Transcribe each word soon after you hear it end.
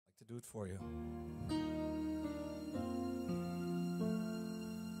do it for you.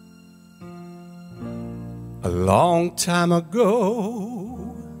 A long time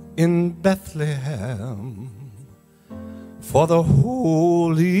ago in Bethlehem, for the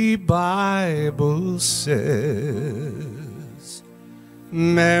Holy Bible says,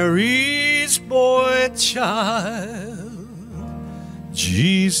 Mary's boy child,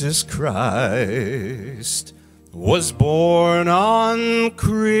 Jesus Christ, was born on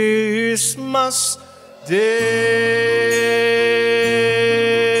Christmas Day.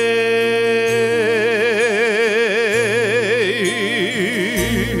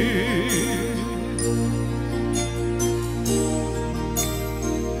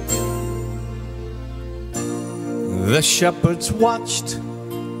 The shepherds watched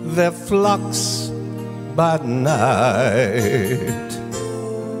their flocks by night.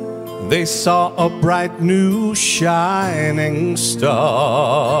 They saw a bright new shining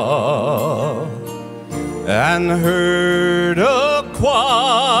star and heard a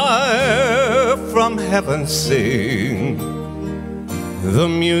choir from heaven sing. The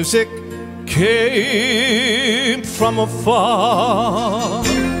music came from afar.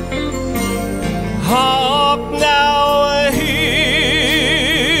 Hark now,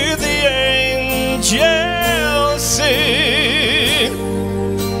 hear the angels sing.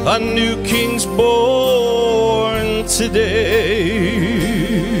 A new king's born today,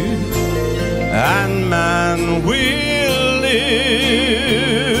 and man will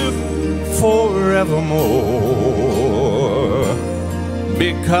live forevermore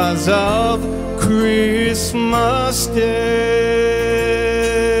because of Christmas Day.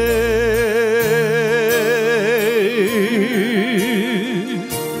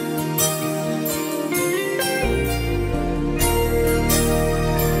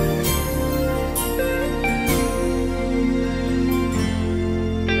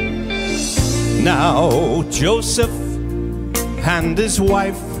 Now Joseph and his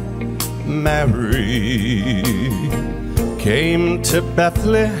wife Mary came to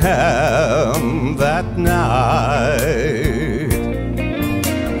Bethlehem that night.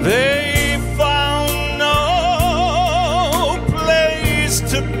 They found no place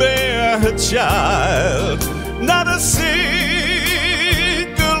to bear her child. Not a single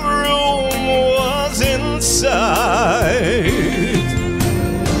room was inside.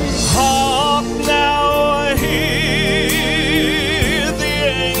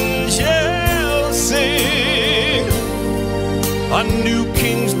 A new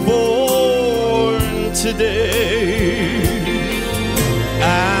king's born today,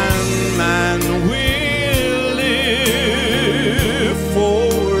 and man will live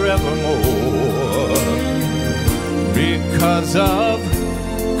forevermore because of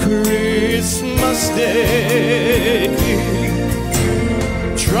Christmas Day.